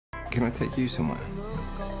Can I take you somewhere?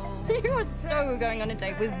 You are so going on a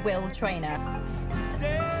date with Will Traynor.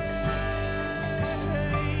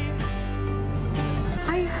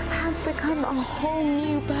 I have become a whole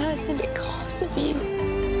new person because of you.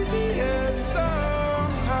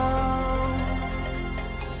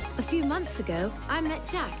 A few months ago, I met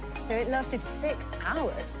Jack. So it lasted 6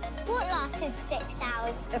 hours. What lasted 6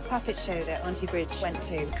 hours? A puppet show that Auntie Bridge went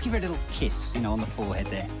to. Give her a little kiss, on the forehead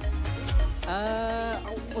there. I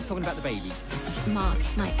was talking about the baby. Mark,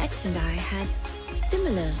 my ex, and I had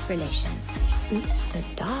similar relations. Mr.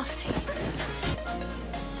 Darcy.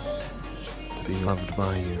 Be loved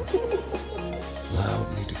by you. Allowed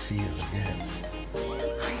me to feel again.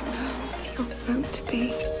 I know you're going to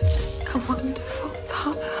be a wonderful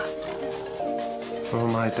father. Oh,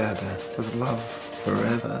 my dada, with love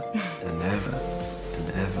forever and ever and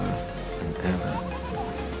ever and ever.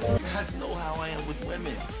 You guys know how I am with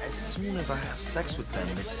women. As soon as I have sex with them,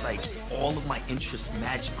 it's like all of my interests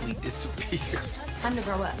magically disappear. It's time to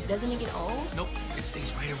grow up. Doesn't it get old? Nope, it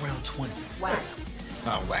stays right around 20. Whack. It's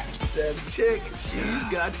not whack. That chick, she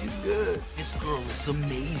got you good. This girl is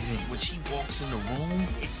amazing. When she walks in the room,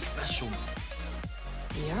 it's special.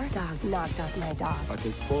 Your dog knocked off my dog. I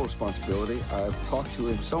take full responsibility. I've talked to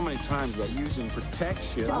him so many times about using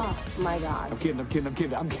protection. Off my dog. I'm kidding.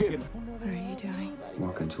 What are you doing?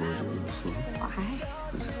 Walking towards you with the floor. Why?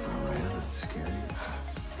 Is it far away? It's scary.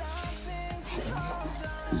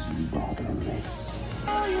 Because you bother me.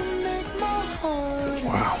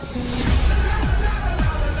 Wow.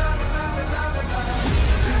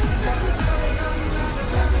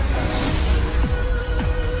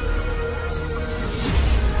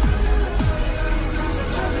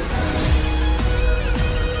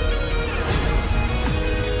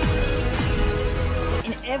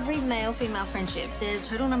 Every male-female friendship, there's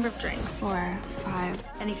total number of drinks. 4, 5.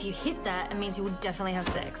 And if you hit that, it means you will definitely have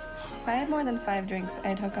sex. If I had more than 5 drinks,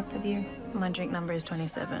 I'd hook up with you. My drink number is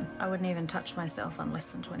 27. I wouldn't even touch myself on less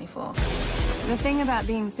than 24. The thing about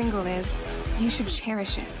being single is you should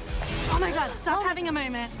cherish it. Oh my God, stop having a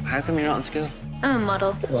moment. How come you're not in school? I'm a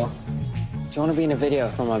model. Cool. Do you want to be in a video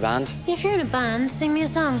for my band? So if you're in a band, sing me a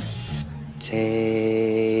song.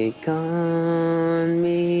 Take on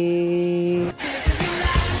me.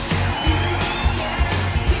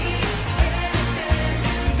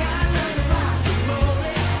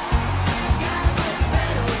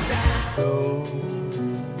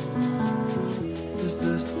 Is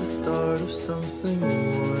this the start of something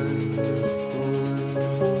wonderful?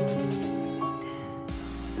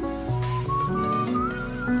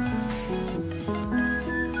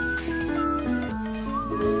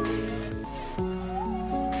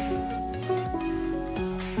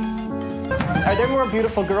 Are there more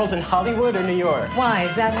beautiful girls in Hollywood or New York? Why?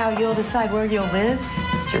 Is that how you'll decide where you'll live?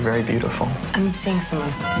 You're very beautiful. I'm seeing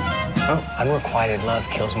someone. Oh, Unrequited love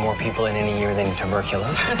kills more people in any year than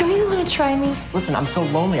tuberculosis. Do you want to try me? listen, I'm so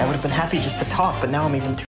lonely. I would have been happy just to talk, but now I'm even too